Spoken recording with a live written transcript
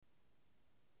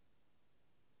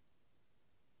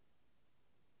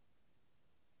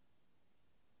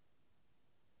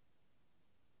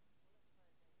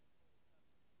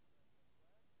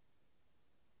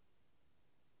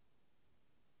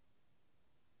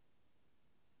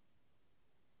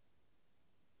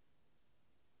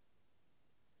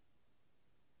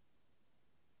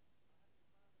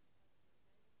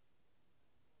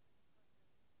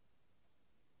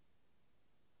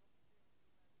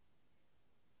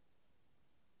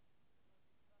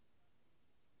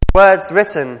Words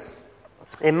written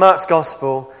in Mark's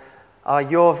Gospel are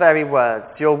your very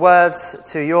words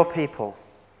to your people.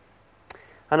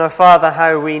 And, oh Father,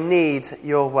 how we need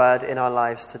your word in our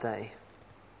lives today.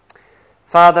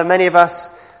 Father, many of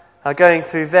us are going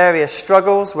through various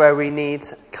struggles where we need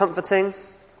comforting,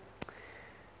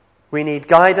 we need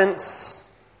guidance.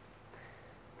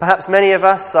 Perhaps many of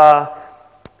us are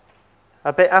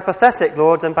a bit apathetic,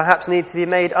 Lord, and perhaps need to be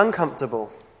made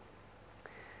uncomfortable.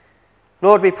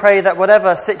 Lord, we pray that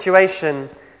whatever situation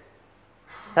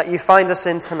that you find us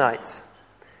in tonight,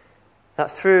 that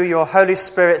through your Holy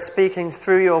Spirit speaking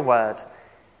through your word,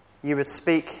 you would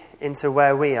speak into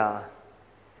where we are.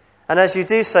 And as you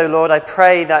do so, Lord, I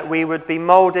pray that we would be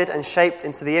molded and shaped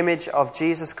into the image of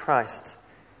Jesus Christ.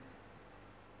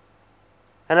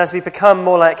 And as we become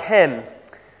more like him,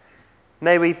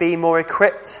 may we be more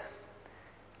equipped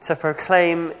to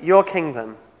proclaim your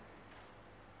kingdom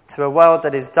to a world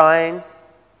that is dying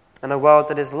and a world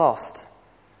that is lost.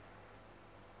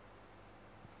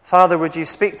 Father, would you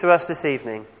speak to us this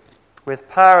evening with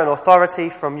power and authority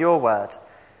from your word?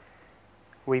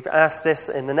 We ask this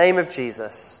in the name of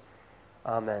Jesus.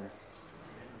 Amen.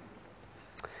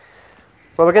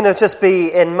 Well, we're going to just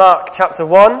be in Mark chapter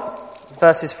 1,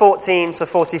 verses 14 to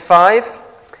 45.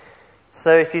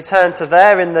 So if you turn to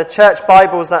there in the church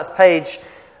Bibles, that's page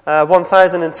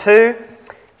 1002.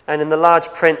 And in the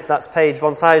large print, that's page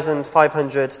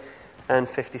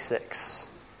 1556.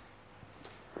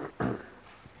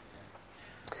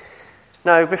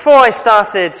 Now, before I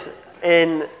started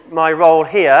in my role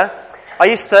here, I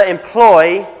used to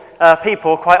employ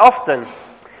people quite often.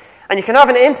 And you can have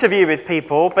an interview with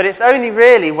people, but it's only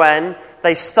really when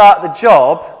they start the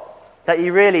job that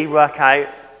you really work out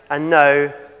and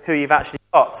know who you've actually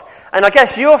got. And I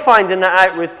guess you're finding that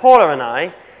out with Paula and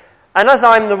I. And as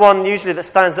I'm the one usually that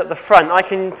stands at the front, I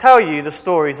can tell you the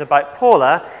stories about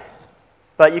Paula,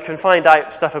 but you can find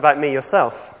out stuff about me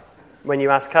yourself when you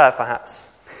ask her,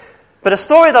 perhaps. But a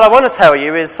story that I want to tell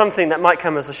you is something that might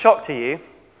come as a shock to you.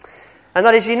 And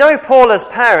that is, you know Paula's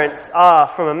parents are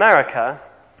from America,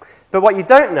 but what you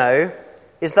don't know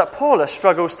is that Paula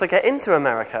struggles to get into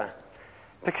America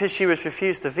because she was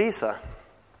refused a visa.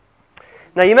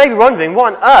 Now you may be wondering,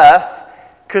 what on earth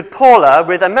could Paula,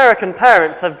 with American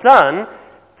parents, have done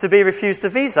to be refused a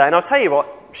visa? And I'll tell you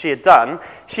what she had done.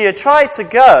 She had tried to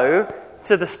go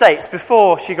to the States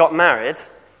before she got married.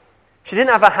 She didn't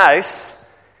have a house.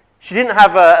 She didn't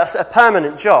have a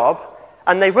permanent job.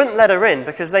 And they wouldn't let her in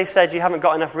because they said, you haven't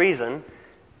got enough reason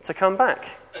to come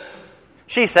back.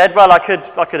 She said, well, I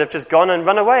could have just gone and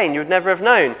run away and you would never have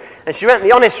known. And she went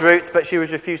the honest route, but she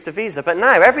was refused a visa. But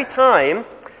now, every time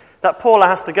that Paula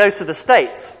has to go to the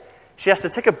States, she has to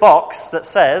tick a box that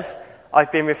says,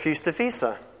 I've been refused a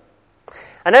visa.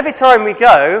 And every time we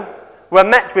go, we're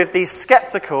met with these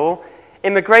skeptical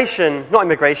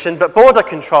border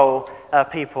control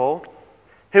people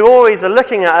who always are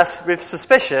looking at us with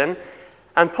suspicion.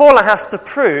 And Paula has to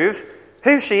prove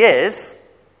who she is,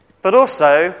 but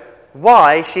also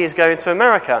why she is going to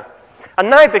America.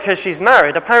 And now, because she's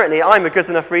married, apparently I'm a good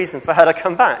enough reason for her to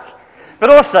come back.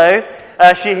 But also,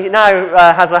 she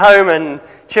now has a home and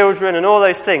children and all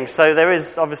those things, so there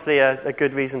is obviously a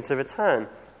good reason to return.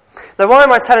 Now, why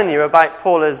am I telling you about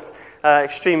Paula's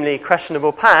extremely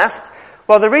questionable past?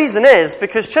 Well, the reason is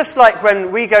because just like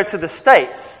when we go to the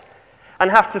States and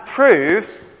have to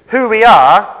prove who we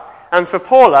are, and for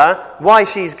Paula, why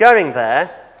she's going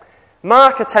there,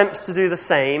 Mark attempts to do the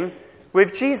same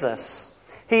with Jesus.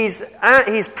 He's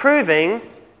proving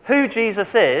who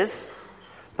Jesus is,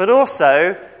 but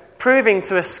also proving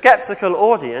to a skeptical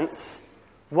audience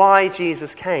why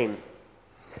Jesus came.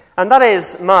 And that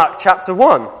is Mark chapter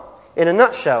 1, in a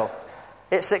nutshell.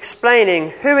 It's explaining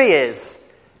who he is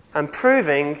and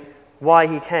proving why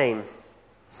he came.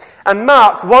 And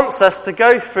Mark wants us to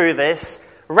go through this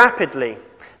rapidly.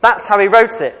 That's how he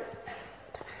wrote it.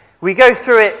 We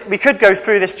could go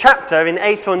through this chapter in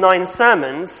 8 or 9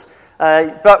 sermons,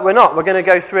 but we're not. We're going to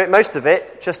go through it, most of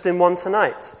it, just in one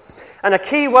tonight. And a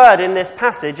key word in this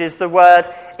passage is the word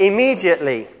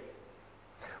immediately,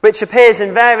 which appears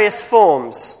in various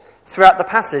forms throughout the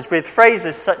passage with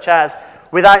phrases such as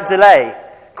without delay,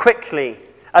 quickly,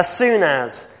 as soon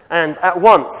as, and at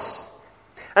once.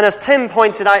 And as Tim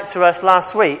pointed out to us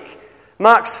last week,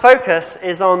 Mark's focus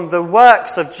is on the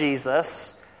works of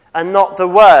Jesus and not the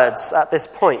words at this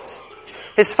point.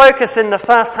 His focus in the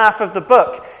first half of the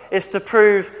book is to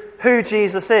prove who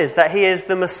Jesus is, that he is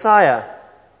the Messiah.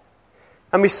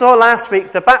 And we saw last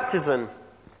week the baptism,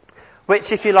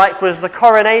 which, if you like, was the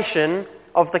coronation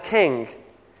of the king.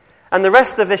 And the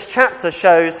rest of this chapter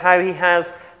shows how he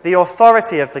has the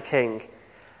authority of the king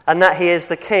and that he is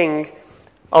the king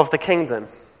of the kingdom.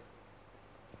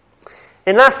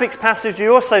 In last week's passage, we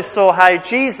also saw how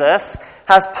Jesus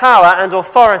has power and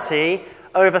authority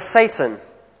over Satan,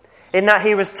 in that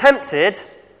he was tempted,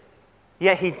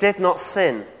 yet he did not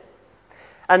sin.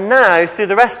 And now, through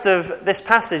the rest of this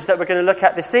passage that we're going to look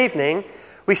at this evening,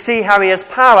 we see how he has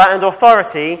power and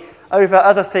authority over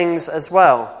other things as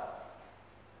well.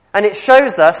 And it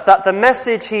shows us that the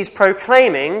message he's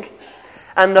proclaiming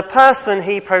and the person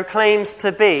he proclaims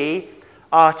to be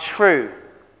are true.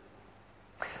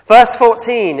 Verse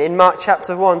 14 in Mark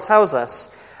chapter 1 tells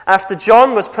us, after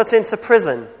John was put into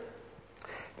prison,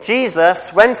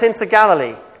 Jesus went into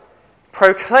Galilee,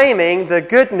 proclaiming the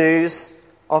good news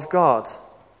of God.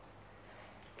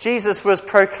 Jesus was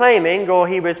proclaiming, or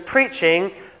he was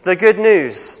preaching, the good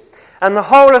news. And the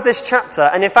whole of this chapter,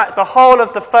 and in fact the whole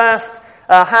of the first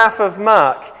half of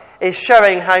Mark, is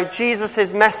showing how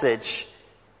Jesus' message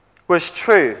was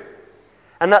true,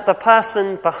 and that the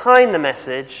person behind the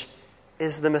message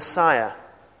is the Messiah.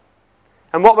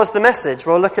 And what was the message?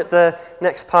 Well, look at the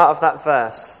next part of that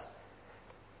verse.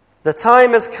 The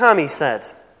time has come, he said.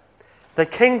 The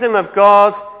kingdom of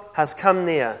God has come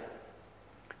near.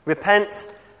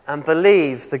 Repent and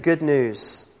believe the good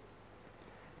news.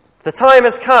 The time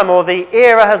has come, or the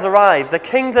era has arrived. The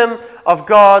kingdom of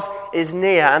God is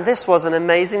near. And this was an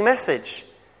amazing message.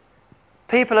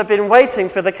 People have been waiting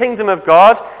for the kingdom of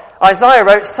God. Isaiah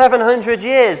wrote 700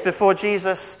 years before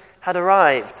Jesus had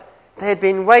arrived. They had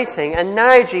been waiting, and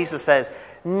now Jesus says,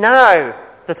 now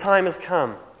the time has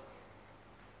come.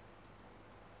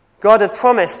 God had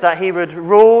promised that he would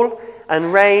rule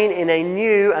and reign in a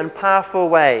new and powerful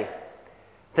way.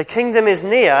 The kingdom is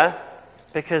near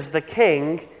because the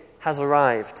king has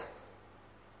arrived.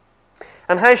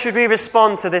 And how should we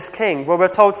respond to this king? Well, we're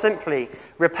told simply,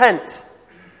 repent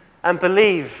and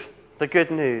believe the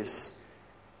good news.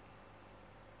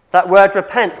 That word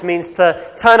repent means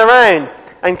to turn around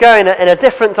and go in a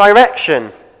different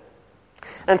direction.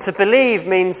 And to believe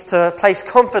means to place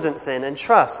confidence in and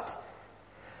trust.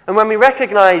 And when we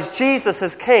recognize Jesus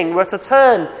as king, we're to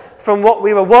turn from what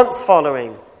we were once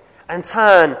following and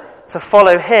turn to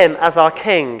follow him as our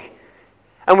king.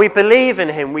 And we believe in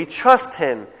him, we trust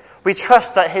him. We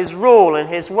trust that his rule and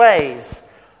his ways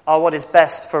are what is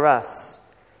best for us.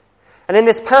 And in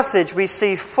this passage we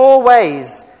see 4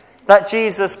 ways that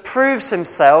Jesus proves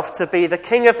himself to be the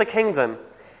king of the kingdom.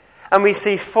 And we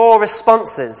see 4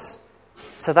 responses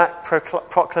to that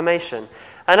proclamation.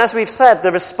 And as we've said,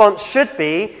 the response should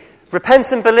be,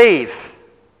 repent and believe.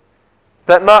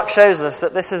 But Mark shows us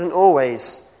that this isn't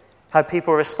always how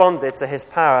people responded to his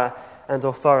power and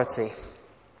authority.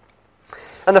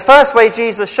 And the first way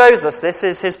Jesus shows us this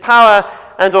is his power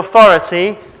and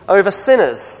authority over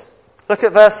sinners. Look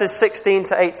at verses 16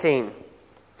 to 18.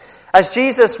 As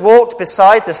Jesus walked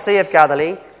beside the Sea of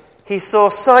Galilee, he saw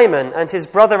Simon and his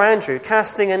brother Andrew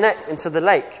casting a net into the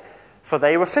lake, for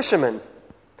they were fishermen.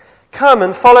 Come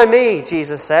and follow me,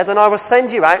 Jesus said, and I will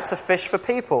send you out to fish for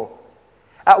people.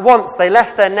 At once they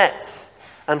left their nets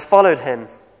and followed him.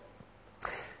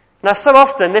 Now, so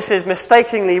often this is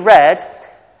mistakenly read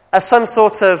as some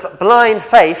sort of blind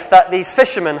faith that these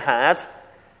fishermen had,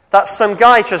 that some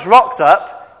guy just rocked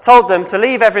up, told them to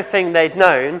leave everything they'd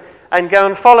known and go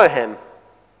and follow him.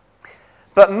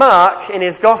 But Mark, in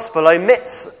his gospel,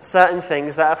 omits certain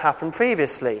things that have happened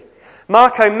previously.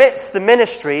 Mark omits the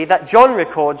ministry that John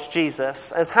records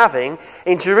Jesus as having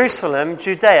in Jerusalem,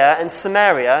 Judea, and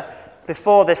Samaria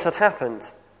before this had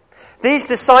happened. These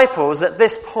disciples at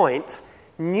this point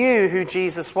knew who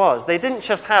Jesus was. They didn't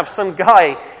just have some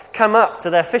guy come up to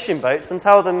their fishing boats and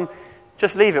tell them,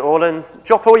 just leave it all and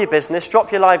drop all your business,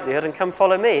 drop your livelihood and come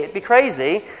follow me. It'd be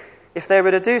crazy if they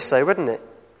were to do so, wouldn't it?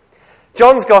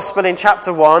 John's Gospel in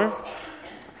chapter 1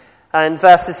 and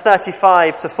verses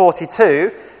 35 to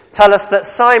 42 tell us that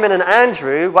Simon and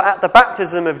Andrew were at the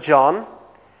baptism of John,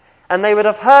 and they would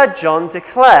have heard John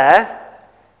declare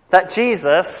that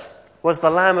Jesus was the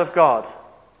Lamb of God.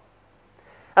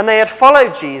 And they had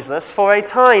followed Jesus for a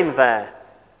time there,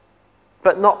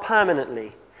 but not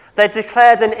permanently. They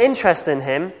declared an interest in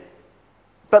him,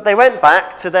 but they went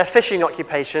back to their fishing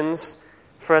occupations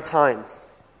for a time.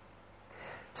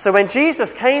 So when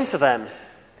Jesus came to them,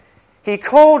 he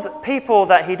called people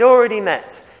that he'd already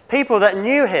met, people that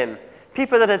knew him,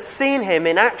 people that had seen him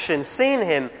in action, seen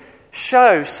him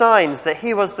show signs that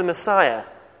he was the Messiah.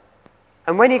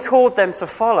 And when he called them to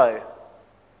follow,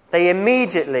 they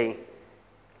immediately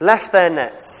left their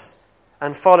nets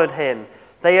and followed him.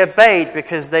 They obeyed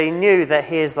because they knew that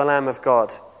he is the Lamb of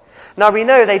God. Now we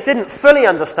know they didn't fully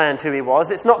understand who he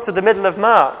was. It's not to the middle of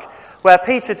Mark where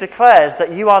Peter declares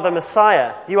that you are the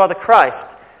Messiah, you are the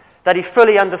Christ, that he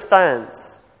fully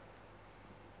understands.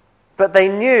 But they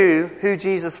knew who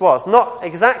Jesus was. Not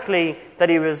exactly that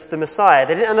he was the Messiah.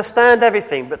 They didn't understand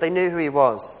everything, but they knew who he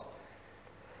was.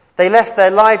 They left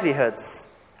their livelihoods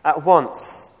at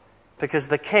once because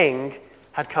the king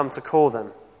had come to call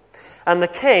them. And the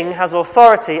king has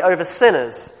authority over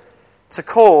sinners to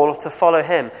call to follow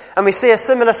him. And we see a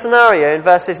similar scenario in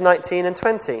verses 19 and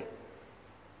 20.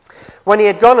 When he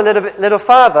had gone a little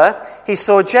farther, he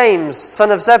saw James,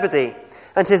 son of Zebedee,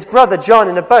 and his brother John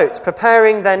in a boat,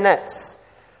 preparing their nets.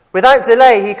 Without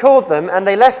delay he called them, and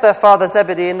they left their father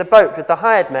Zebedee in the boat with the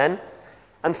hired men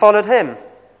and followed him.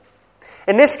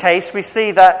 In this case, we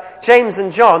see that James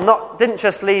and John didn't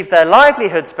just leave their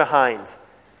livelihoods behind.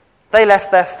 They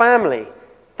left their family.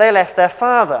 They left their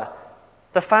father,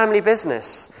 the family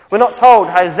business. We're not told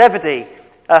how Zebedee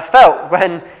felt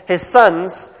when his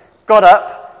sons got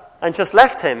up and just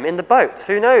left him in the boat.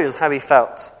 Who knows how he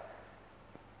felt?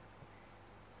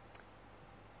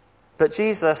 But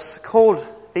Jesus called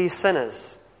these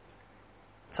sinners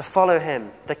to follow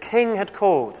him. The king had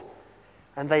called,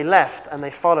 and they left and they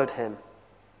followed him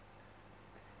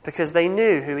because they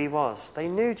knew who he was. They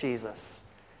knew Jesus,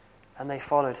 and they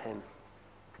followed him.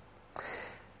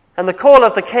 And the call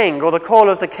of the king, or the call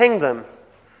of the kingdom,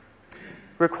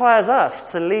 requires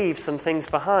us to leave some things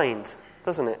behind,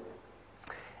 doesn't it?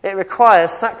 It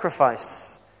requires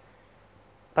sacrifice.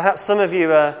 Perhaps some of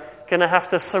you are going to have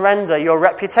to surrender your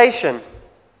reputation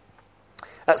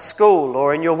at school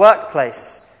or in your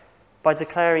workplace by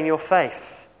declaring your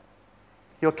faith.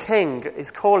 Your king is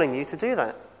calling you to do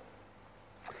that.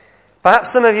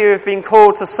 Perhaps some of you have been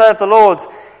called to serve the Lord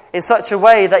in such a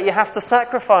way that you have to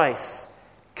sacrifice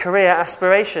career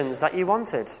aspirations that you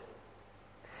wanted.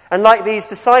 And like these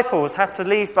disciples, had to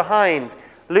leave behind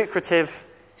lucrative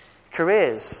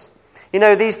careers. You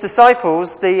know, these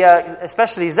disciples,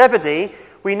 especially Zebedee,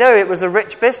 we know it was a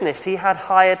rich business. He had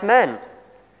hired men.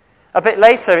 A bit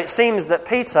later, it seems that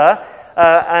Peter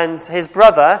and his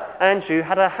brother Andrew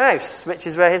had a house, which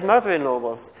is where his mother-in-law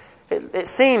was. It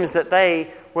seems that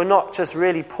they were not just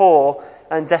really poor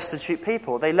and destitute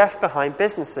people. They left behind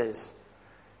businesses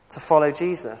to follow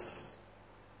Jesus.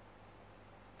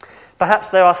 Perhaps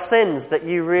there are sins that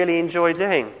you really enjoy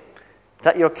doing,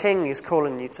 that your king is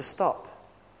calling you to stop.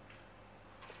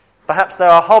 Perhaps there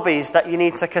are hobbies that you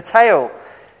need to curtail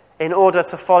in order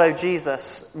to follow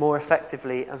Jesus more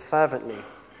effectively and fervently.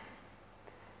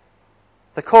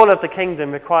 The call of the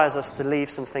kingdom requires us to leave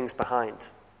some things behind.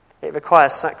 It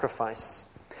requires sacrifice.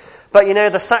 But you know,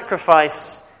 the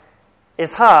sacrifice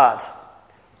is hard,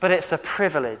 but it's a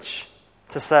privilege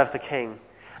to serve the king.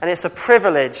 And it's a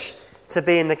privilege to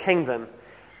be in the kingdom.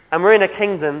 And we're in a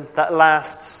kingdom that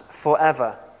lasts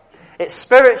forever. It's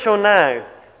spiritual now,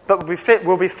 but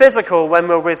will be physical when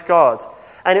we're with God.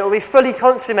 And it will be fully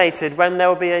consummated when there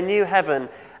will be a new heaven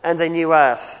and a new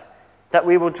earth that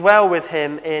we will dwell with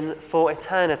him in for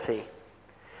eternity.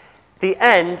 The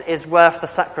end is worth the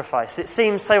sacrifice. It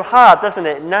seems so hard, doesn't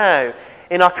it, now,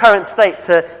 in our current state,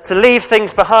 to leave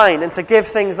things behind and to give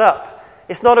things up.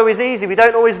 It's not always easy. We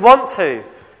don't always want to.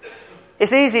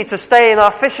 It's easy to stay in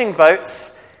our fishing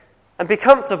boats and be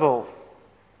comfortable.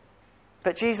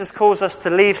 But Jesus calls us to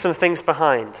leave some things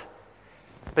behind.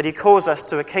 But he calls us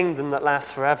to a kingdom that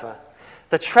lasts forever.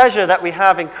 The treasure that we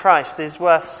have in Christ is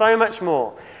worth so much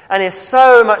more and is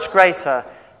so much greater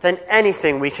than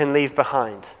anything we can leave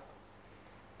behind.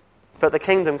 But the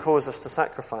kingdom calls us to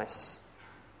sacrifice.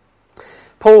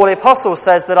 Paul the Apostle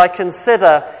says that I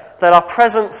consider that our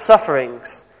present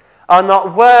sufferings are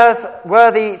not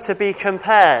worthy to be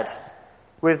compared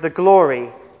with the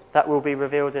glory that will be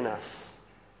revealed in us.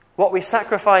 What we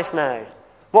sacrifice now,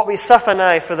 what we suffer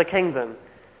now for the kingdom,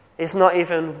 is not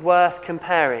even worth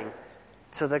comparing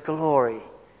to the glory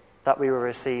that we will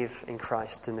receive in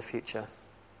Christ in the future.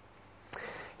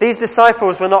 These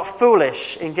disciples were not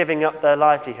foolish in giving up their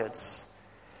livelihoods.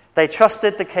 They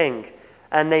trusted the king,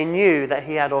 and they knew that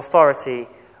he had authority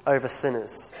over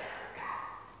sinners.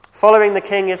 Following the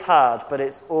king is hard, but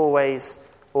it's always,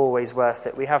 always worth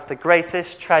it. We have the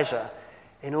greatest treasure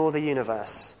in all the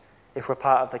universe if we're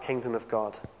part of the kingdom of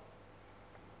God.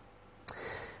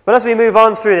 But as we move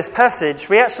on through this passage,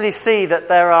 we actually see that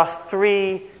there are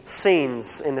 3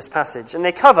 scenes in this passage, and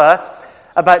they cover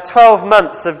about 12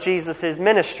 months of Jesus'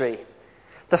 ministry.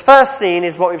 The first scene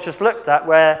is what we've just looked at,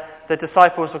 where the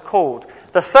disciples were called.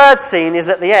 The third scene is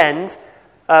at the end,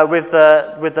 with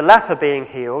the leper being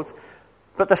healed.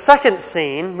 But the second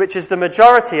scene, which is the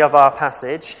majority of our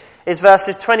passage, is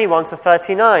verses 21 to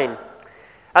 39.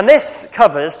 And this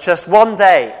covers just one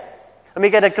day. And we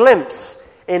get a glimpse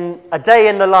in a day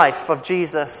in the life of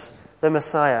Jesus, the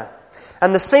Messiah.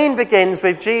 And the scene begins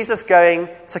with Jesus going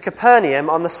to Capernaum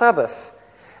on the Sabbath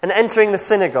and entering the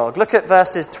synagogue. Look at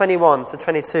verses 21 to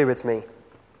 22 with me.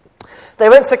 They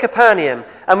went to Capernaum,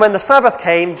 and when the Sabbath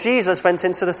came, Jesus went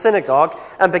into the synagogue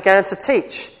and began to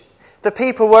teach. The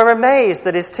people were amazed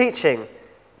at his teaching,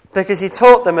 because he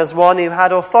taught them as one who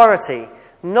had authority,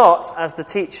 not as the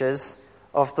teachers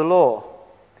of the law.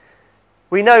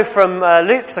 We know from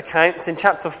Luke's account in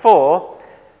chapter 4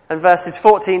 and verses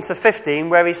 14 to 15,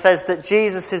 where he says that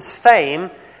Jesus' fame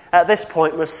at this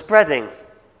point was spreading,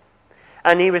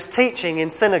 and he was teaching in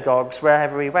synagogues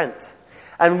wherever he went.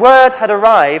 And word had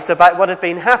arrived about what had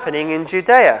been happening in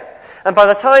Judea. And by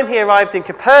the time he arrived in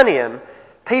Capernaum,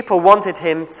 people wanted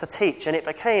him to teach, and it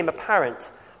became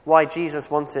apparent why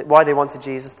they wanted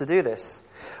Jesus to do this.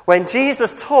 When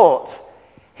Jesus taught,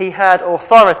 he had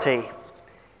authority.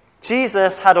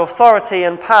 Jesus had authority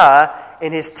and power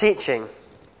in his teaching.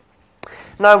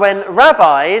 Now, when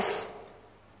rabbis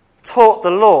taught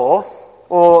the law,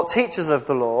 or teachers of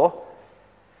the law,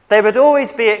 they would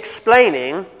always be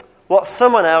explaining what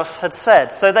someone else had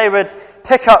said. So they would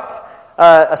pick up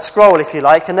a scroll, if you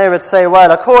like, and they would say,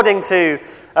 well, according to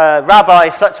Rabbi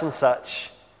such and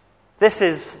such, this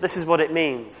is what it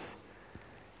means.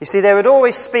 You see, they would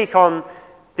always speak on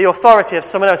the authority of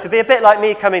someone else. It would be a bit like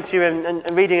me coming to you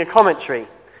and reading a commentary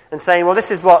and saying, well,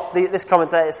 this is what this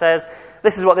commentator says,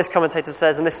 this is what this commentator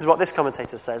says, and this is what this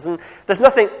commentator says. And there's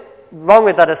nothing wrong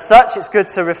with that as such. It's good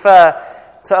to refer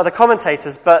to other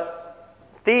commentators, but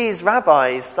these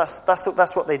rabbis,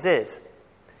 that's what they did.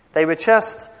 They were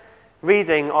just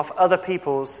reading off other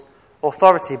people's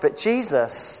authority. But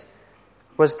Jesus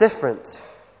was different.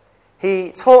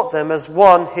 He taught them as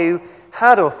one who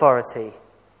had authority.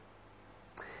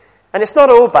 And it's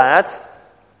not all bad,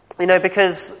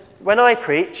 because when I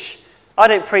preach, I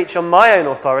don't preach on my own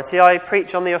authority. I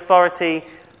preach on the authority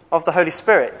of the Holy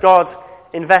Spirit. God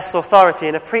invests authority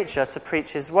in a preacher to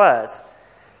preach his word.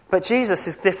 But Jesus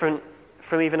is different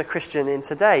from even a Christian in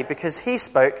today, because he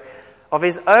spoke of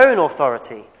his own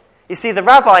authority. You see, the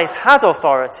rabbis had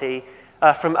authority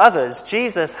from others.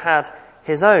 Jesus had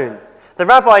his own. The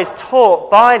rabbis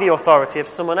taught by the authority of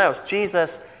someone else.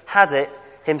 Jesus had it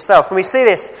himself. And we see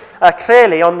this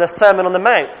clearly on the Sermon on the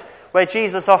Mount, where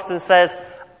Jesus often says,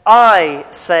 I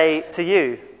say to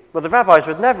you. Well, the rabbis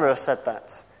would never have said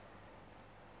that.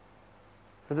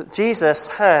 But Jesus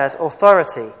had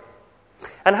authority.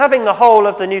 And having the whole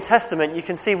of the New Testament, you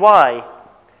can see why.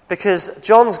 Because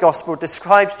John's Gospel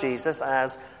describes Jesus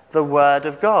as the Word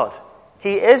of God.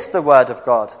 He is the Word of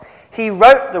God. He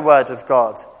wrote the Word of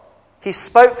God. He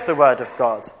spoke the Word of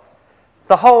God.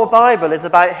 The whole Bible is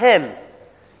about him.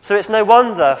 So it's no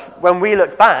wonder when we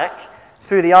look back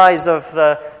through the eyes of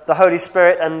the Holy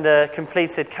Spirit and the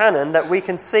completed canon that we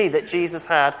can see that Jesus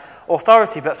had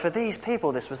authority. But for these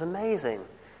people, this was amazing.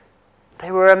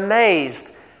 They were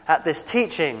amazed at this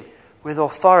teaching with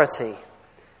authority.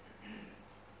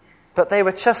 But they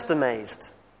were just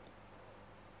amazed.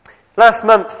 Last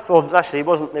month, or actually it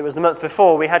was the month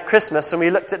before, we had Christmas and we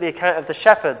looked at the account of the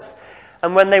shepherds.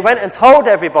 And when they went and told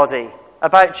everybody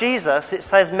about Jesus, it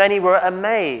says many were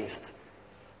amazed.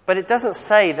 But it doesn't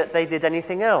say that they did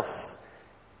anything else.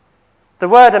 The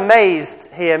word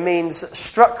amazed here means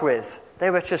struck with. They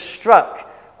were just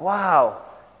struck. Wow,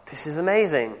 this is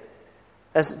amazing.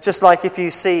 As just like if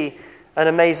you see an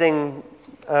amazing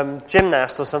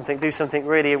gymnast or something do something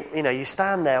really, you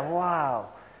stand there, wow,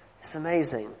 it's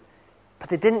amazing. But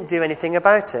they didn't do anything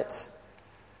about it.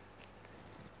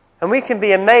 And we can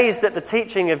be amazed at the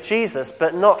teaching of Jesus,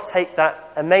 but not take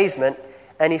that amazement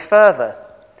any further.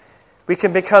 We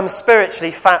can become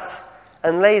spiritually fat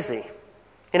and lazy.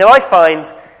 I find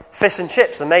fish and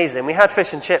chips amazing. We had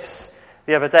fish and chips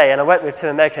the other day, and I went with Tim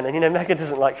and Megan, and Megan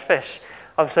doesn't like fish.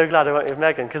 I'm so glad I went with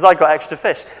Megan, because I got extra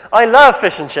fish. I love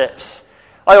fish and chips.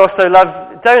 I also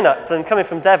love donuts, and coming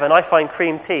from Devon, I find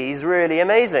cream teas really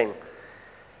amazing.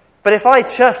 But if I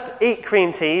just eat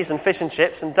cream teas and fish and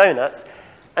chips and donuts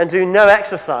and do no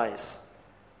exercise,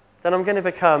 then I'm going to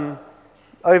become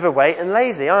overweight and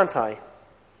lazy, aren't I?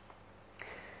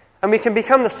 And we can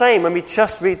become the same when we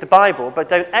just read the Bible but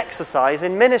don't exercise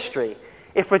in ministry.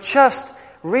 If we're just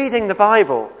reading the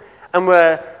Bible and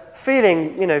we're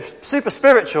feeling, super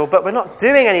spiritual, but we're not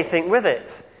doing anything with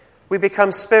it, we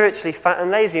become spiritually fat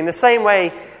and lazy. In the same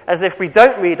way as if we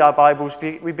don't read our Bibles,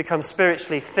 we become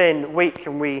spiritually thin, weak,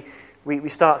 and we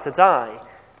start to die.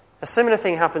 A similar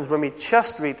thing happens when we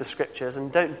just read the Scriptures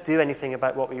and don't do anything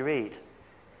about what we read.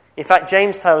 In fact,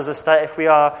 James tells us that if we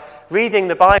are reading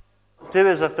the Bible,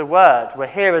 doers of the word, we're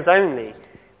hearers only,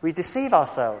 we deceive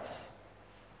ourselves.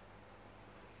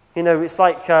 You know, it's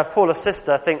like Paula's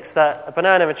sister thinks that a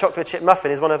banana and chocolate chip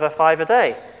muffin is one of her 5 a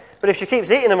day. But if she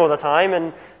keeps eating them all the time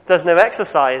and does no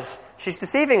exercise, she's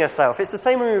deceiving herself. It's the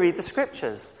same when we read the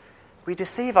scriptures. We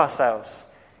deceive ourselves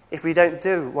if we don't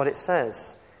do what it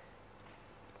says.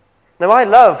 Now, I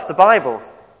love the Bible.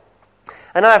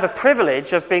 And I have a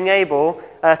privilege of being able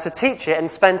to teach it and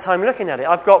spend time looking at it.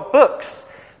 I've got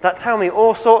books that tell me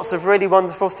all sorts of really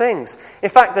wonderful things. In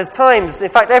fact,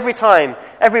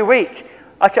 every week,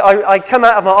 I come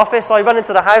out of my office, I run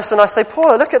into the house and I say,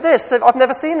 Paula, look at this. I've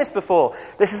never seen this before.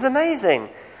 This is amazing.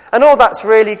 And all that's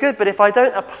really good, but if I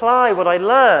don't apply what I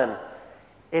learn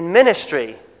in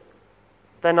ministry,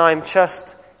 then I'm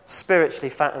just spiritually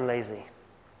fat and lazy.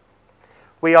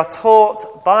 We are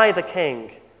taught by the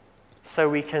King so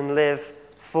we can live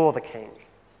for the King.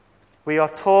 We are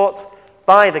taught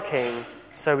by the King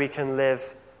so we can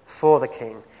live for the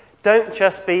King. Don't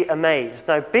just be amazed.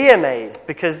 No, be amazed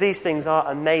because these things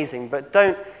are amazing, but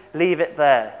don't leave it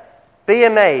there. Be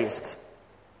amazed,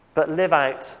 but live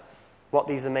out what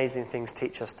these amazing things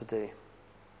teach us to do.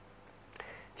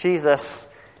 Jesus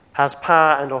has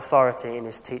power and authority in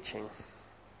his teaching.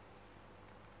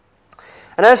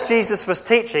 And as Jesus was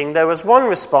teaching, there was one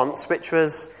response which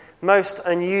was most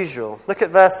unusual. Look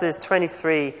at verses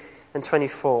 23 and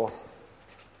 24.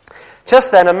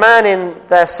 Just then, a man in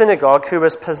their synagogue who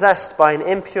was possessed by an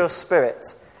impure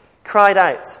spirit cried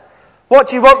out, "What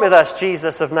do you want with us,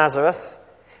 Jesus of Nazareth?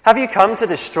 Have you come to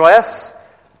destroy us?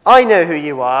 I know who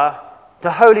you are,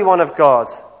 the Holy One of God."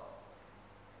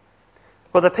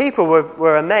 Well, the people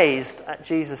were amazed at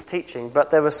Jesus' teaching,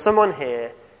 but there was someone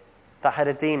here that had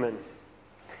a demon.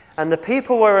 And the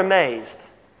people were amazed,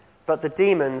 but the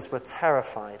demons were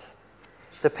terrified.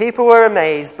 The people were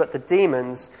amazed, but the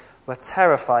demons were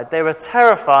terrified. They were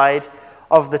terrified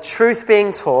of the truth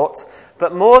being taught,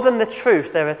 but more than the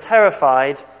truth, they were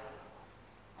terrified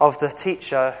of the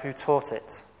teacher who taught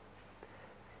it.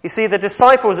 You see, the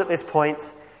disciples at this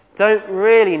point don't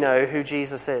really know who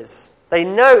Jesus is. They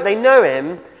know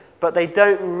him, but they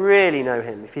don't really know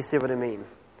him, if you see what I mean.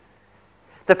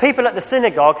 The people at the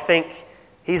synagogue think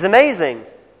he's amazing.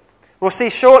 We'll see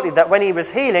shortly that when he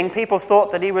was healing, people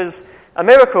thought that he was a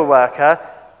miracle worker,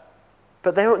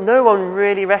 but no one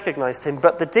really recognized him.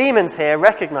 But the demons here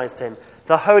recognized him,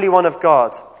 the Holy One of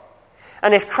God.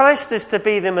 And if Christ is to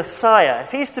be the Messiah,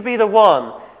 if he's to be the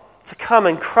one to come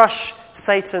and crush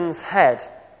Satan's head,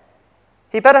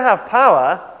 he better have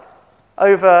power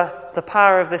over the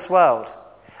power of this world.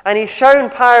 And he's shown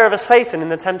power over Satan in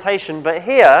the temptation, but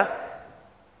here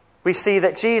we see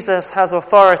that Jesus has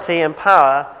authority and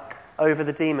power over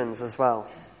the demons as well.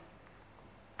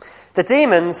 The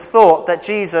demons thought that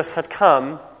Jesus had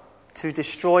come to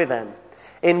destroy them.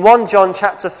 In 1 John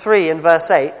chapter 3 and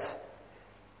verse 8,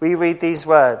 we read these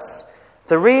words,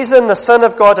 "The reason the Son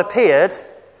of God appeared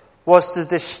was to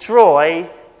destroy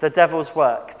the devil's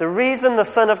work." The reason the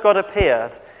Son of God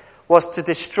appeared was to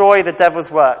destroy the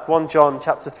devil's work. 1 John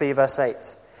chapter 3 verse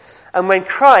 8. And when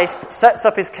Christ sets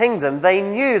up his kingdom, they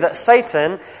knew that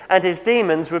Satan and his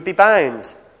demons would be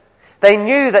bound. They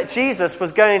knew that Jesus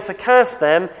was going to cast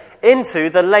them into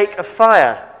the lake of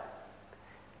fire.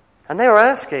 And they were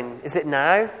asking, is it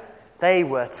now? They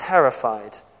were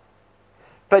terrified.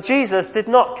 But Jesus did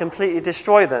not completely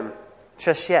destroy them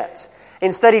just yet.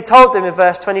 Instead, he told them in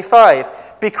verse 25,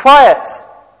 "Be quiet,"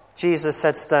 Jesus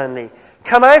said sternly.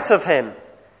 "Come out of him."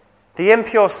 The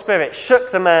impure spirit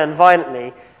shook the man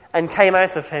violently and came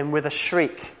out of him with a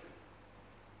shriek.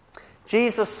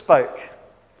 Jesus spoke,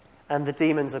 and the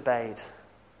demons obeyed.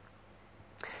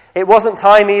 It wasn't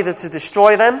time either to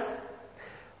destroy them,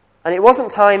 and it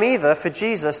wasn't time either for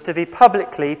Jesus to be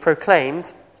publicly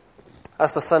proclaimed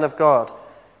as the Son of God.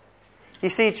 You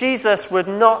see, Jesus would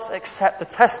not accept the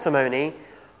testimony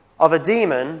of a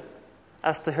demon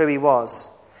as to who he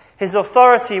was. His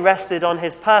authority rested on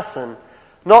his person,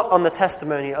 not on the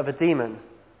testimony of a demon.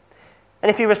 And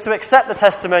if he was to accept the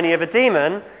testimony of a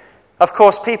demon, of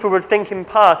course, people would think him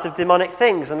part of demonic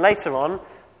things, and later on,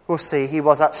 we'll see he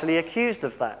was actually accused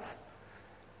of that.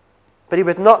 But he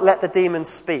would not let the demons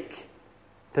speak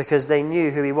because they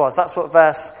knew who he was. That's what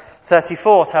verse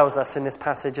 34 tells us in this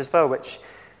passage as well, which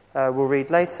we'll read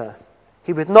later.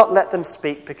 He would not let them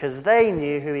speak because they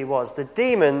knew who he was. The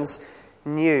demons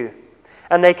knew.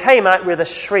 And they came out with a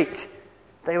shriek.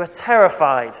 They were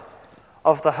terrified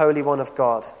of the Holy One of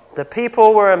God. The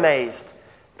people were amazed,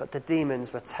 but the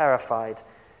demons were terrified.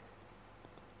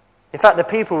 In fact, the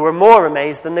people were more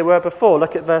amazed than they were before.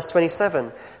 Look at verse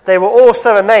 27. They were all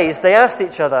so amazed, they asked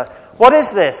each other, "What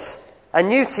is this? A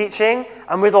new teaching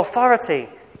and with authority.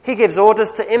 He gives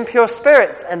orders to impure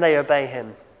spirits and they obey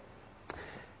him."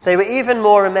 They were even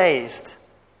more amazed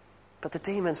But the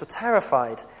demons were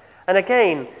terrified. And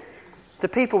again, the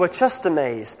people were just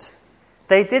amazed.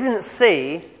 They didn't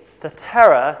see the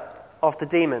terror of the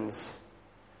demons.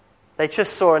 They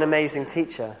just saw an amazing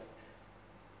teacher.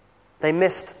 They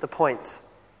missed the point.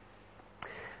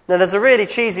 Now, there's a really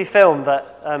cheesy film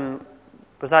that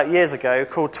was out years ago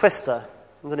called Twister.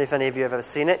 I don't know if any of you have ever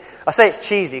seen it. I say it's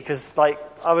cheesy because,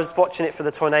 I was watching it for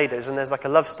the Tornadoes, and there's a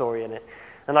love story in it.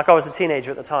 And I was a teenager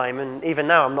at the time, and even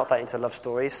now I'm not that into love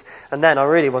stories. And then I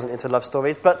really wasn't into love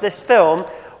stories. But this film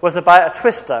was about a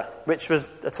twister, which was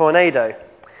a tornado.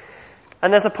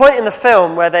 And there's a point in the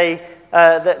film where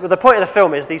the point of the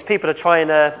film is these people are trying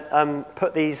to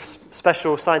put these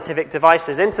special scientific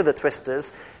devices into the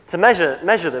twisters to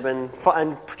measure them and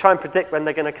try and predict when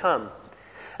they're going to come.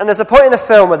 And there's a point in the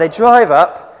film where they drive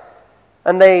up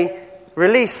and they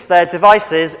release their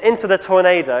devices into the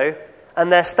tornado,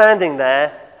 and they're standing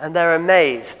there and they're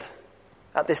amazed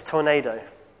at this tornado.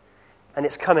 And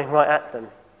it's coming right at them.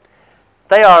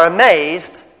 They are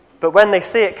amazed, but when they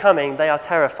see it coming, they are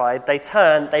terrified. They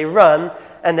turn, they run,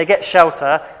 and they get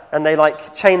shelter, and they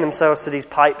chain themselves to these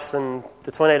pipes, and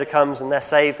the tornado comes and they're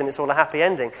saved, and it's all a happy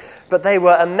ending. But they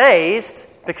were amazed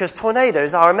because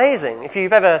tornadoes are amazing. If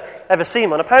you've ever seen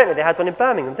one, apparently they had one in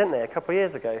Birmingham, didn't they, a couple of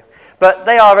years ago? But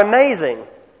they are amazing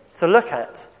to look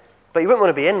at. But you wouldn't want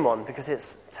to be in one because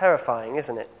it's terrifying,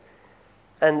 isn't it?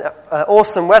 And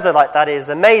awesome weather like that is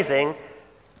amazing,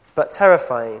 but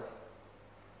terrifying.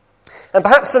 And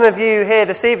perhaps some of you here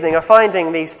this evening are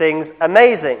finding these things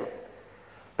amazing.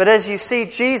 But as you see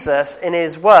Jesus in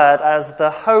his word as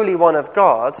the Holy One of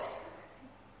God,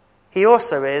 he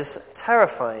also is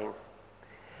terrifying.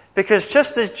 Because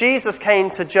just as Jesus came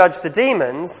to judge the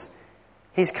demons,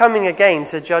 he's coming again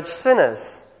to judge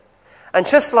sinners. And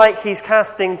just like he's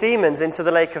casting demons into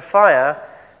the lake of fire,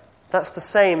 that's the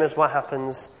same as what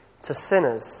happens to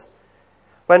sinners.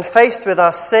 When faced with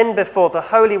our sin before the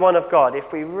Holy One of God,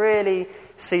 if we really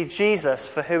see Jesus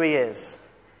for who he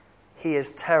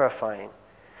is terrifying.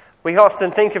 We often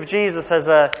think of Jesus as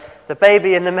the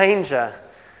baby in the manger,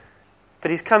 but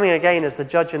he's coming again as the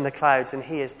judge in the clouds, and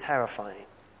he is terrifying.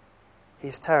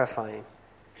 He's terrifying.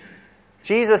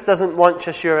 Jesus doesn't want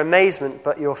just your amazement,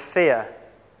 but your fear.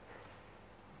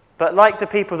 But like the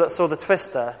people that saw the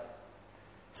twister,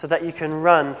 so that you can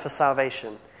run for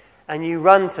salvation. And you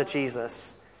run to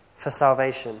Jesus for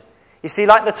salvation. You see,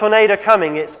 like the tornado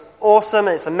coming, it's awesome,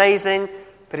 it's amazing,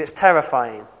 but it's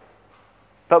terrifying.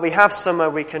 But we have somewhere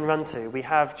we can run to. We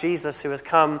have Jesus who has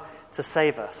come to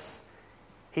save us.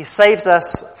 He saves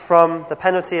us from the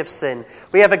penalty of sin.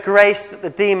 We have a grace that the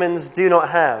demons do not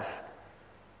have.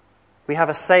 We have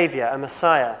a Saviour, a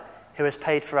Messiah, who has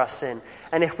paid for our sin.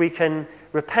 And if we can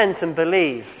repent and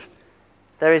believe,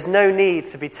 there is no need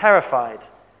to be terrified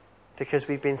because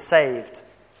we've been saved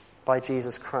by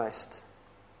Jesus Christ.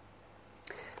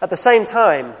 At the same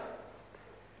time,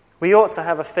 we ought to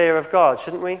have a fear of God,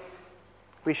 shouldn't we?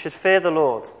 We should fear the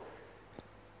Lord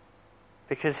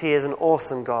because he is an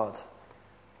awesome God.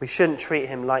 We shouldn't treat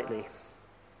him lightly.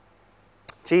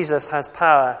 Jesus has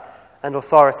power and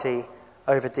authority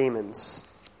over demons.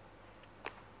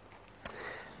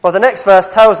 Well, the next verse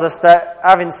tells us that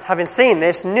having seen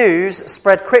this, news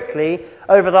spread quickly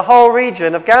over the whole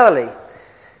region of Galilee.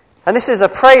 And this is a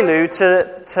prelude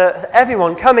to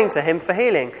everyone coming to him for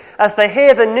healing. As they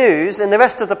hear the news in the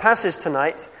rest of the passage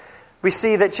tonight, we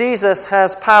see that Jesus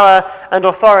has power and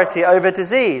authority over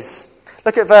disease.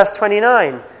 Look at verse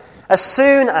 29. As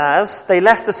soon as they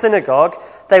left the synagogue,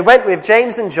 they went with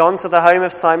James and John to the home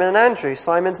of Simon and Andrew,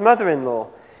 Simon's mother-in-law.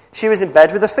 She was in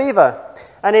bed with a fever,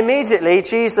 and immediately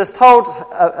Jesus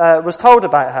was told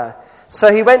about her.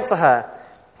 So he went to her,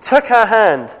 took her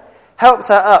hand, helped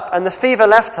her up, and the fever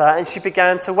left her, and she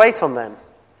began to wait on them.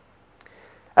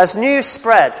 As news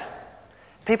spread,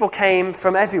 people came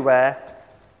from everywhere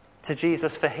to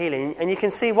Jesus for healing, and you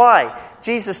can see why.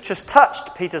 Jesus just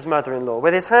touched Peter's mother-in-law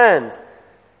with his hand.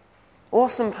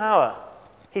 Awesome power.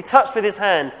 He touched with his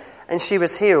hand, and she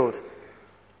was healed.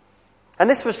 And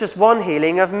this was just one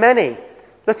healing of many.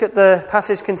 Look at the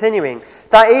passage continuing.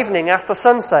 That evening after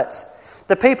sunset,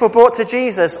 the people brought to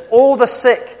Jesus all the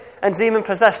sick and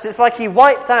demon-possessed. It's like he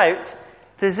wiped out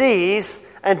disease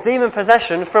and demon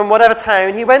possession from whatever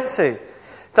town he went to.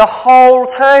 The whole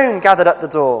town gathered at the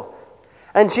door.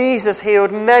 And Jesus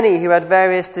healed many who had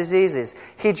various diseases.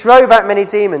 He drove out many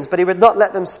demons, but he would not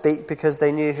let them speak because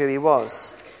they knew who he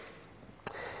was.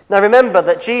 Now remember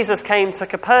that Jesus came to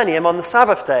Capernaum on the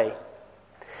Sabbath day.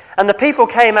 And the people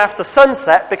came after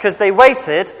sunset because they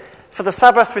waited for the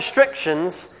Sabbath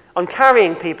restrictions on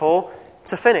carrying people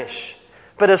to finish.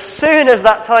 But as soon as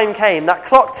that time came, that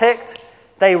clock ticked,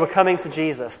 they were coming to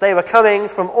Jesus. They were coming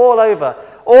from all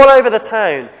over the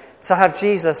town to have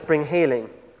Jesus bring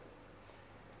healing.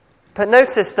 But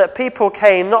notice that people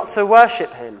came not to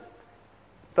worship him,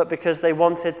 but because they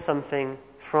wanted something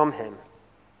from him.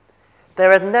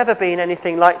 There had never been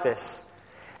anything like this.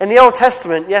 In the Old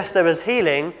Testament, yes, there was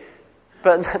healing,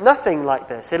 but nothing like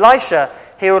this. Elisha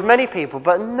healed many people,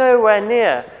 but nowhere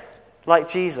near like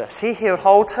Jesus. He healed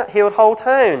whole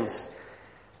towns.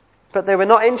 But they were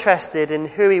not interested in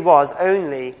who he was,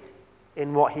 only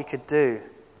in what he could do.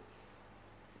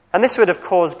 And this would have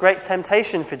caused great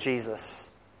temptation for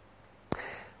Jesus.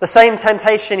 The same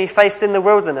temptation he faced in the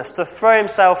wilderness, to throw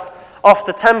himself off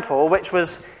the temple, which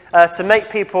was to make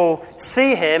people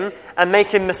see him and make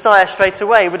him Messiah straight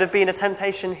away, would have been a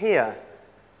temptation here.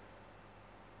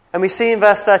 And we see in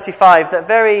verse 35 that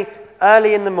very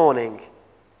early in the morning,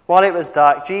 while it was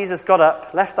dark, Jesus got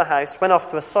up, left the house, went off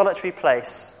to a solitary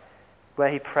place where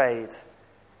he prayed.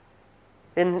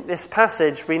 In this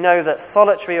passage, we know that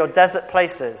solitary or desert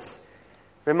places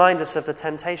remind us of the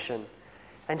temptation.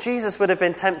 And Jesus would have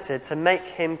been tempted to make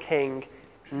him king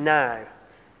now.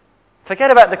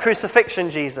 Forget about the crucifixion,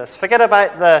 Jesus. Forget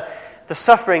about the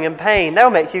suffering and pain. They'll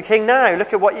make you king now.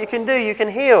 Look at what you can do. You can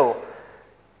heal.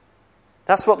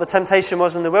 That's what the temptation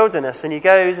was in the wilderness. And he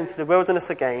goes into the wilderness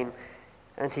again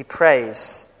and he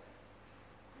prays.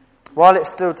 While it's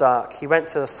still dark, he went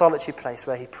to a solitary place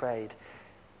where he prayed.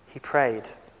 He prayed.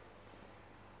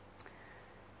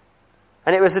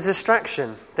 And it was a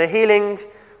distraction. The healing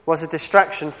was a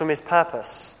distraction from his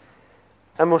purpose.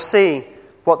 And we'll see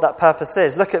what that purpose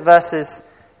is. Look at verses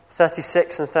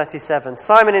 36 and 37.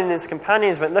 Simon and his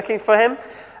companions went looking for him,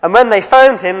 and when they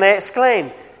found him, they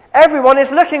exclaimed, "Everyone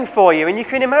is looking for you." And you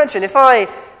can imagine, if I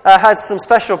had some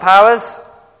special powers,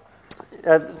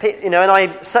 and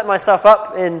I set myself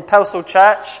up in Pelsall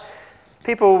Church,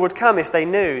 people would come if they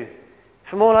knew,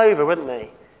 from all over, wouldn't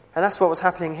they? And that's what was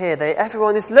happening here.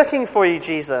 Everyone is looking for you,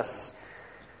 Jesus.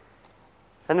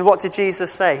 And what did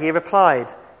Jesus say? He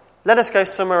replied, "Let us go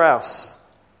somewhere else,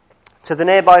 to the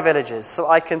nearby villages, so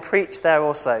I can preach there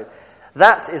also.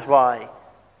 That is why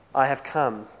I have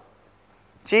come."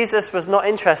 Jesus was not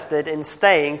interested in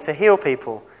staying to heal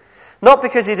people. Not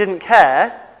because he didn't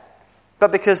care,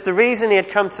 but because the reason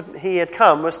he had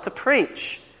come was to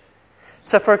preach,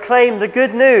 to proclaim the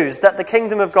good news that the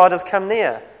kingdom of God has come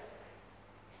near.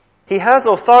 He has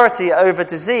authority over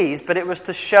disease, but it was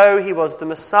to show he was the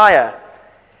Messiah.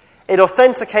 It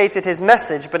authenticated his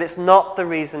message, but it's not the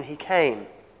reason he came.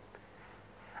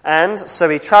 And so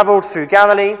he travelled through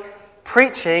Galilee,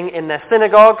 preaching in their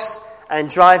synagogues and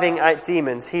driving out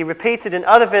demons. He repeated in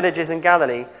other villages in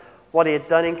Galilee what he had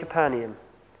done in Capernaum,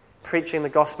 preaching the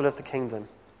gospel of the kingdom.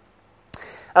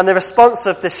 And the response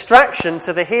of distraction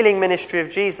to the healing ministry of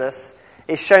Jesus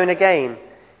is shown again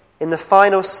in the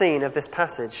final scene of this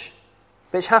passage,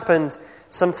 which happened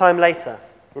sometime later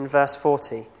in verse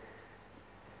 40.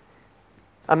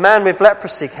 A man with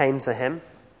leprosy came to him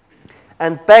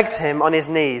and begged him on his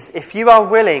knees, "If you are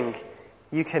willing,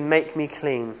 you can make me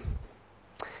clean."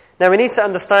 Now we need to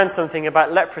understand something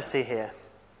about leprosy here.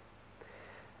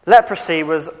 Leprosy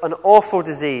was an awful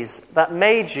disease that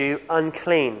made you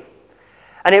unclean.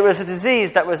 And it was a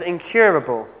disease that was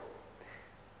incurable.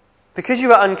 Because you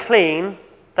were unclean,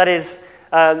 that is,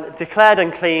 declared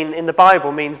unclean in the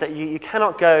Bible means that you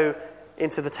cannot go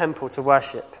into the temple to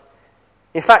worship.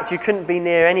 In fact, you couldn't be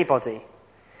near anybody.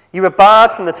 You were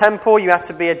barred from the temple. You had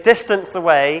to be a distance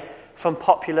away from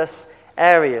populous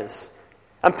areas.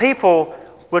 And people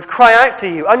would cry out to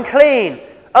you, "Unclean,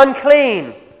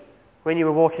 unclean," when you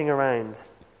were walking around.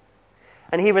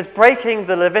 And he was breaking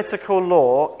the Levitical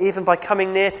law even by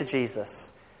coming near to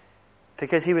Jesus,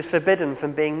 because he was forbidden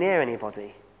from being near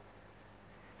anybody.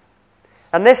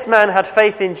 And this man had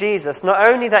faith in Jesus, not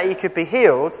only that he could be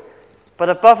healed, but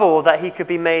above all, that he could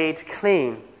be made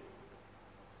clean.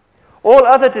 All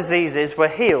other diseases were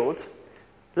healed.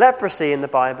 Leprosy in the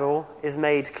Bible is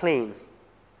made clean.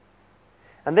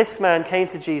 And this man came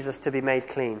to Jesus to be made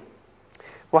clean.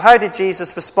 Well, how did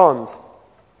Jesus respond?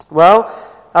 Well,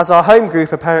 as our home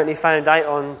group apparently found out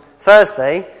on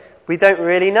Thursday, we don't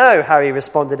really know how he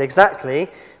responded exactly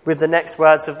with the next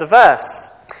words of the verse.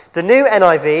 The new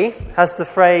NIV has the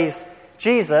phrase,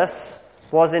 "Jesus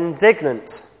was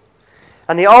indignant."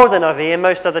 And the old NIV, and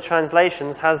most other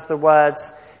translations, has the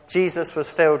words, "Jesus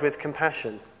was filled with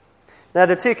compassion." Now,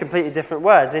 they're two completely different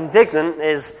words. Indignant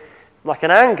is like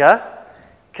an anger.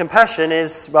 Compassion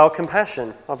is, well,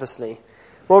 compassion, obviously.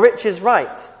 Well, Rich is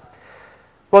right.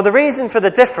 Well, the reason for the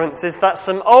difference is that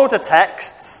some older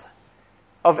texts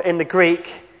in the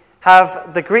Greek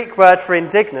have the Greek word for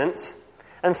indignant,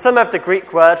 and some have the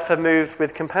Greek word for moved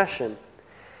with compassion.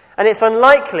 And it's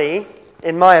unlikely,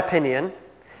 in my opinion,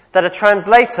 that a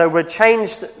translator would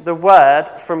change the word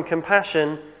from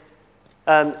compassion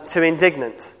to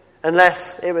indignant,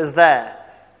 unless it was there.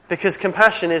 Because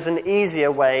compassion is an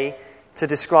easier way to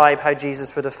describe how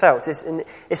Jesus would have felt.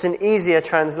 It's an easier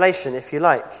translation, if you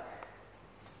like.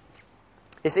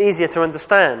 It's easier to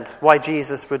understand why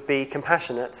Jesus would be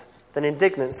compassionate than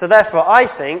indignant. So therefore, I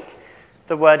think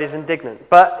the word is indignant.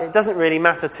 But it doesn't really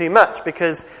matter too much,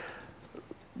 because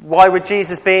why would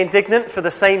Jesus be indignant? For the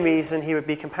same reason he would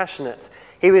be compassionate.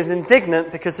 He was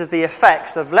indignant because of the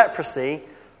effects of leprosy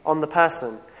on the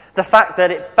person. The fact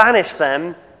that it banished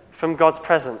them from God's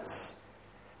presence.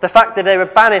 The fact that they were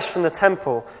banished from the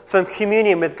temple, from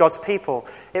communion with God's people.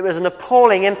 It was an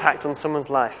appalling impact on someone's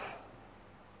life.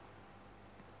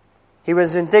 He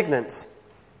was indignant.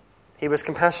 He was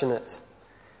compassionate.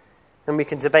 And we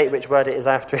can debate which word it is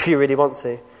after if you really want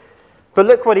to. But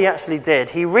look what he actually did.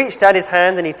 He reached out his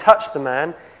hand and he touched the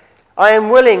man. "I am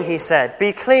willing," he said,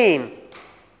 "be clean."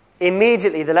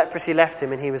 Immediately the leprosy left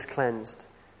him and he was cleansed.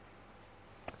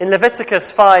 In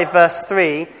Leviticus 5 verse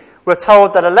 3, we're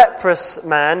told that a leprous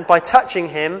man, by touching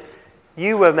him,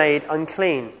 you were made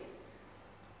unclean.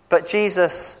 But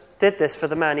Jesus did this for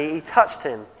the man. He touched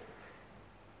him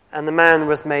and the man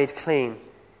was made clean.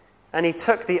 And he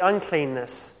took the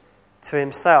uncleanness to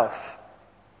himself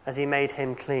as he made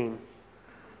him clean.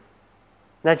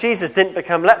 Now, Jesus didn't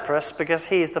become leprous because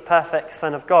he is the perfect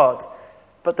Son of God.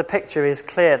 But the picture is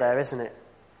clear there, isn't it?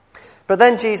 But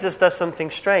then Jesus does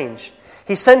something strange.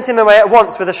 He sent him away at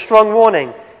once with a strong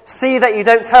warning. "See that you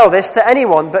don't tell this to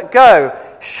anyone, but go,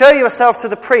 show yourself to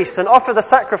the priests and offer the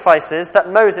sacrifices that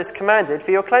Moses commanded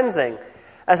for your cleansing,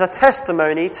 as a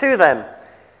testimony to them."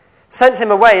 Sent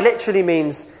him away literally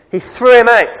means he threw him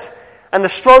out. And the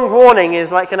strong warning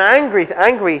is like an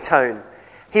angry tone.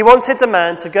 He wanted the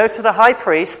man to go to the high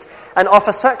priest and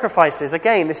offer sacrifices.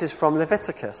 Again, this is from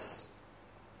Leviticus.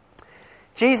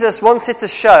 Jesus wanted to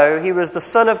show he was the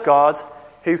Son of God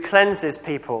who cleanses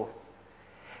people.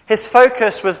 His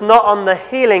focus was not on the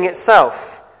healing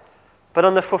itself, but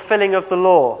on the fulfilling of the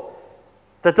law,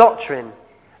 the doctrine,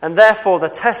 and therefore the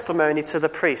testimony to the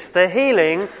priest. The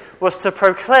healing was to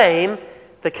proclaim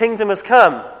the kingdom has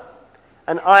come,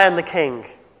 and I am the king.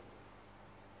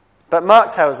 But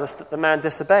Mark tells us that the man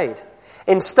disobeyed.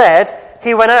 Instead,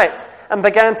 he went out and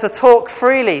began to talk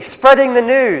freely, spreading the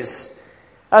news.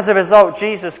 As a result,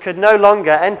 Jesus could no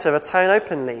longer enter a town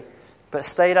openly, but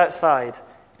stayed outside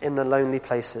in the lonely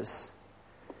places.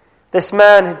 This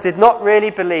man did not really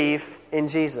believe in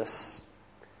Jesus,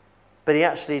 but he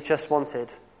actually just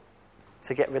wanted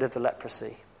to get rid of the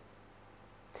leprosy.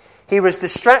 He was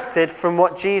distracted from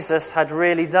what Jesus had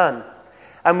really done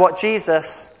and what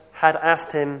Jesus had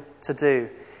asked him to do.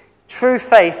 True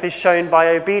faith is shown by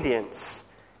obedience,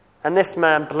 and this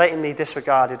man blatantly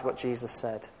disregarded what Jesus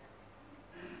said.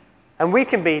 And we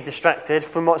can be distracted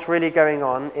from what's really going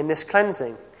on in this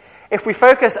cleansing. If we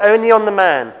focus only on the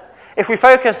man, if we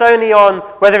focus only on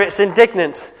whether it's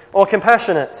indignant or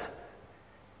compassionate,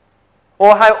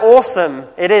 or how awesome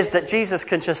it is that Jesus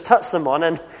can just touch someone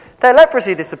and their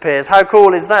leprosy disappears, how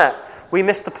cool is that? We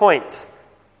miss the point.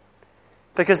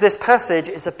 Because this passage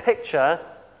is a picture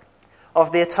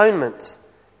of the atonement,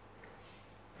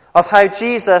 of how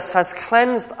Jesus has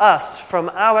cleansed us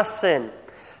from our sin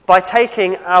by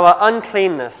taking our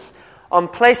uncleanness, on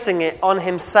placing it on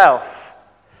himself,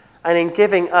 and in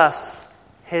giving us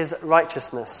his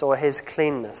righteousness or his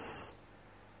cleanness.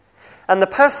 And the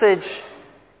passage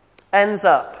ends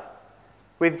up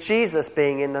with Jesus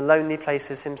being in the lonely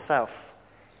places himself.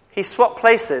 He swapped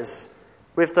places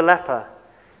with the leper.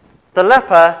 The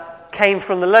leper came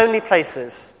from the lonely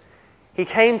places. He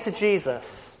came to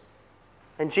Jesus,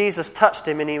 and Jesus touched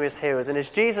him and he was healed. And as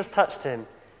Jesus touched him,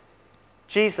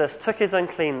 Jesus took his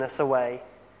uncleanness away,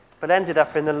 but ended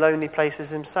up in the lonely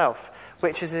places himself,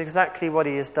 which is exactly what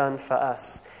he has done for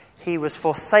us. He was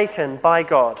forsaken by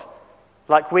God,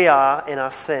 like we are in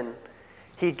our sin.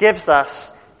 He gives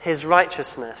us his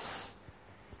righteousness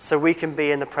so we can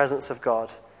be in the presence of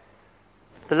God.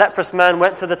 The leprous man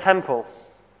went to the temple.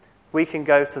 We can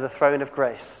go to the throne of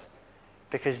grace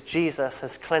because Jesus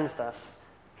has cleansed us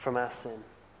from our sin.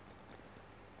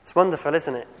 It's wonderful,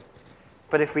 isn't it?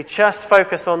 But if we just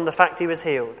focus on the fact he was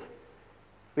healed,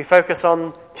 we focus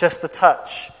on just the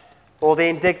touch or the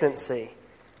indignancy,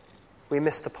 we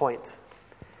miss the point.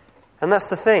 And that's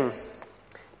the thing.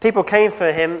 People came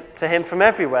to him from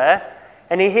everywhere,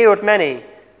 and he healed many,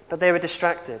 but they were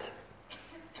distracted.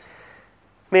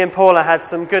 Me and Paula had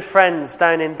some good friends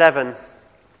down in Devon,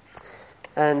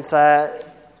 and their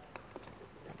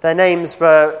names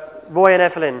were Roy and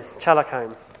Evelyn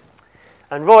Chalacombe.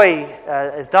 And Roy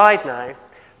has died now,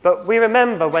 but we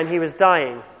remember when he was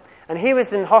dying, and he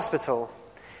was in hospital,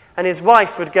 and his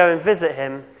wife would go and visit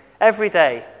him every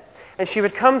day, and she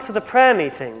would come to the prayer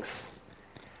meetings,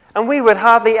 and we would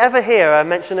hardly ever hear her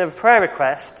mention of a prayer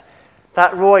request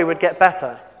that Roy would get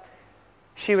better.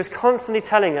 She was constantly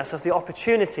telling us of the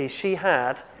opportunities she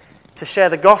had to share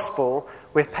the gospel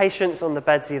with patients on the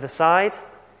beds either side,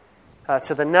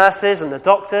 to the nurses and the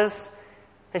doctors,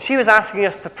 and she was asking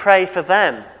us to pray for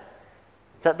them,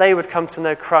 that they would come to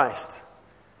know Christ.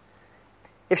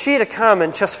 If she had come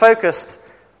and just focused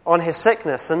on his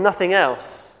sickness and nothing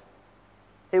else,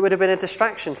 it would have been a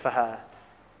distraction for her,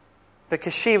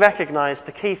 because she recognized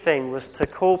the key thing was to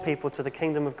call people to the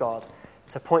kingdom of God,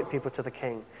 to point people to the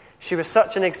King. She was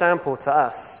such an example to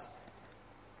us.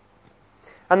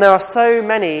 And there are so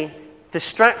many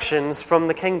distractions from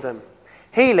the kingdom.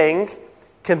 Healing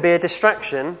can be a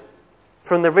distraction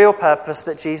from the real purpose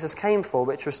that Jesus came for,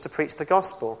 which was to preach the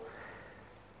gospel.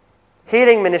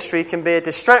 Healing ministry can be a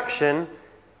distraction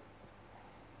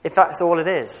if that's all it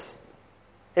is.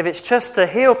 If it's just to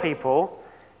heal people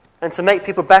and to make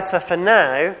people better for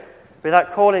now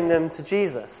without calling them to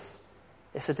Jesus,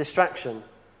 it's a distraction.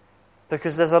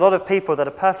 Because there's a lot of people that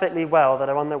are perfectly well that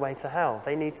are on their way to hell.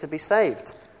 They need to be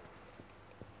saved.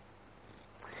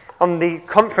 On the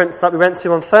conference that we went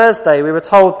to on Thursday, we were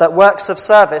told that works of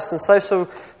service and social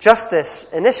justice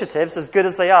initiatives, as good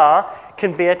as they are,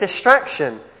 can be a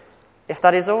distraction, if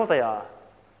that is all they are.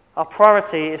 Our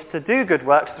priority is to do good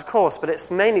works, of course, but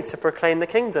it's mainly to proclaim the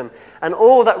kingdom. And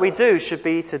all that we do should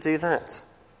be to do that.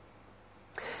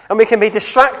 And we can be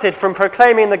distracted from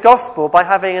proclaiming the gospel by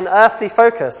having an earthly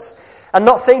focus and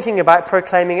not thinking about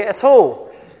proclaiming it at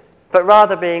all, but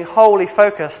rather being wholly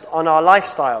focused on our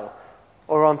lifestyle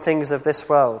or on things of this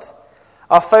world.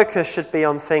 Our focus should be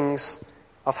on things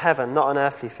of heaven, not on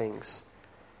earthly things.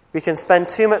 We can spend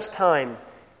too much time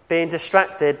being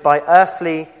distracted by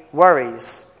earthly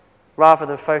worries rather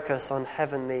than focus on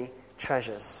heavenly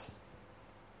treasures.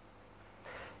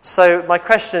 So my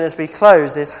question as we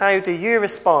close is, how do you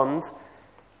respond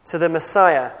to the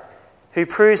Messiah who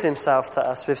proves himself to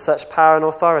us with such power and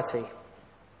authority?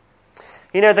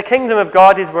 You know, the kingdom of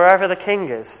God is wherever the king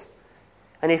is.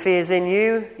 And if he is in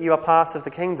you, you are part of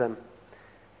the kingdom.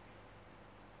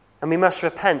 And we must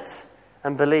repent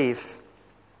and believe.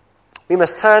 We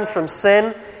must turn from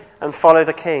sin and follow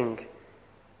the king.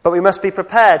 But we must be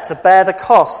prepared to bear the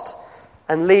cost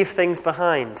and leave things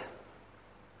behind.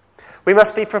 We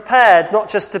must be prepared not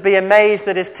just to be amazed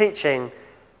at his teaching,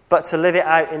 but to live it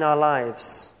out in our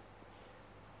lives.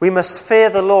 We must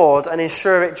fear the Lord and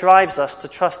ensure it drives us to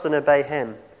trust and obey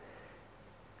him.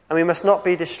 And we must not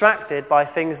be distracted by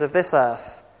things of this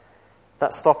earth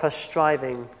that stop us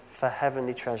striving for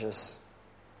heavenly treasures.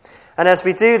 And as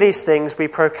we do these things, we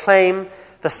proclaim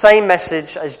the same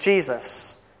message as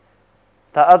Jesus,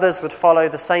 that others would follow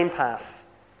the same path.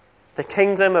 The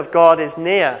kingdom of God is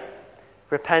near.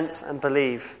 Repent and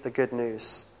believe the good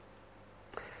news.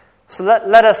 So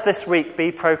let us this week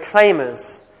be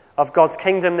proclaimers of God's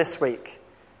kingdom this week,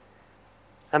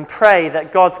 and pray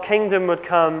that God's kingdom would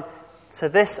come to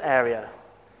this area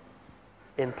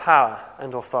in power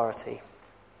and authority.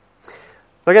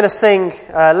 We're going to sing,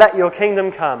 Let Your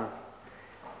Kingdom Come.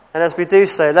 And as we do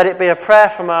so, let it be a prayer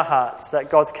from our hearts that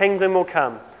God's kingdom will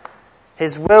come,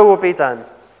 his will be done,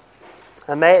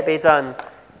 and may it be done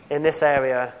in this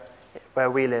area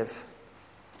where we live.